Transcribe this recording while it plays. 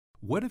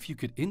What if you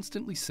could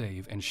instantly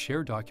save and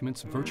share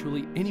documents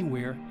virtually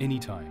anywhere,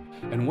 anytime?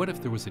 And what if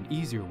there was an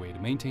easier way to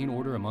maintain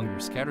order among your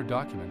scattered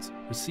documents,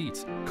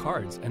 receipts,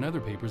 cards, and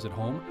other papers at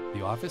home,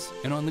 the office,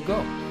 and on the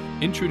go?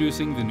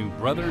 Introducing the new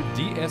Brother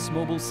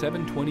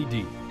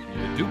DS-720D,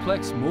 the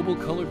duplex mobile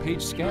color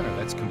page scanner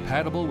that's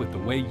compatible with the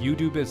way you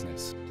do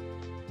business.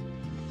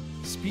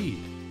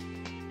 Speed,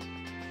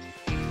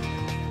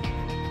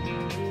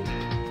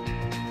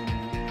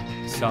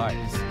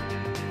 size,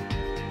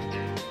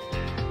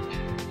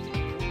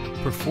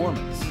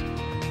 performance,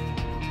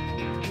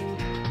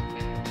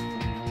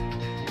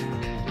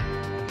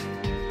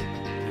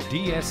 the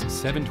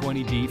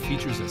DS-720D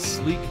features a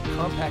sleek,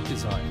 compact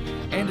design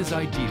and is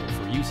ideal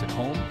for use at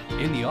home,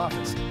 in the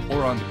office,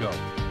 or on the go.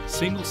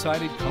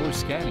 Single-sided color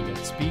scanning at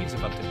speeds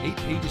of up to 8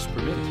 pages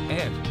per minute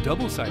and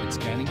double-sided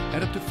scanning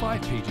at up to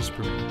 5 pages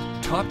per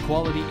minute.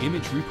 Top-quality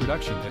image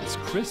reproduction that is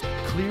crisp,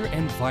 clear,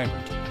 and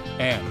vibrant.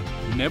 And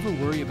never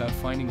worry about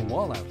finding a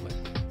wall outlet.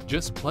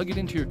 Just plug it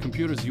into your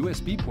computer's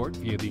USB port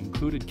via the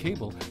included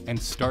cable and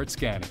start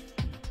scanning.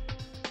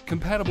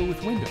 Compatible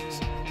with Windows,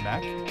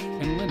 Mac,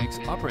 and Linux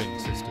operating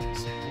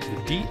systems,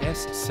 the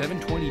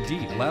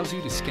DS-720D allows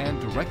you to scan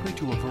directly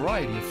to a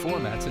variety of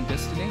formats and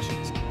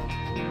destinations.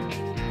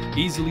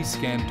 Easily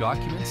scan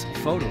documents,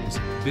 photos,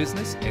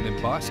 business and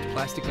embossed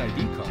plastic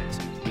ID cards,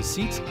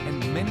 receipts,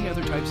 and many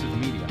other types of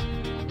media.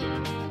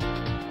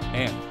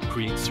 And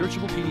create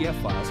searchable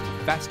PDF files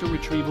for faster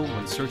retrieval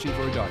when searching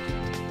for a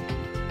document.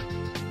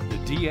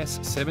 The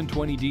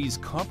DS-720D's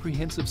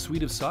comprehensive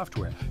suite of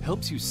software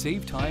helps you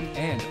save time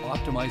and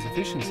optimize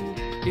efficiency.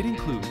 It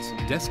includes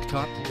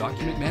desktop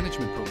document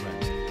management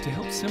programs to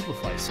help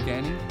simplify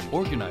scanning,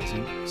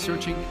 organizing,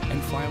 searching,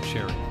 and file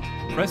sharing.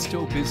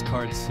 Presto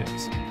BizCard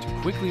 6 to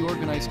quickly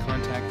organize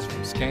contacts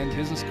from scanned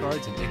business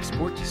cards and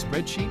export to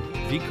spreadsheet,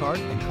 vCard,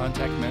 and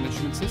contact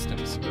management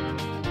systems.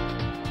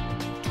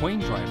 Twain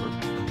Driver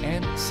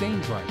and Sane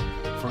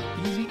Driver for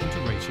easy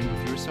integration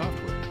with your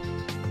software.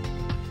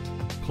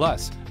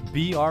 Plus,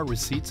 BR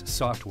Receipts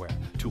software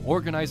to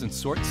organize and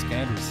sort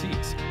scanned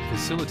receipts,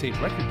 facilitate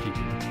record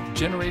keeping,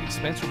 generate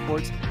expense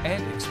reports,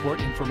 and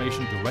export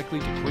information directly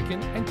to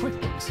Quicken and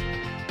QuickBooks.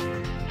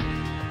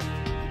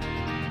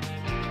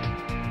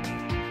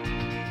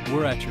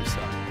 We're at your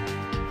side.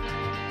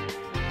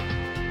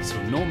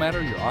 So no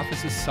matter your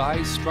office's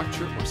size,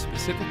 structure, or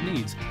specific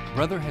needs,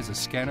 Brother has a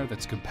scanner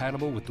that's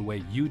compatible with the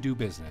way you do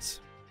business.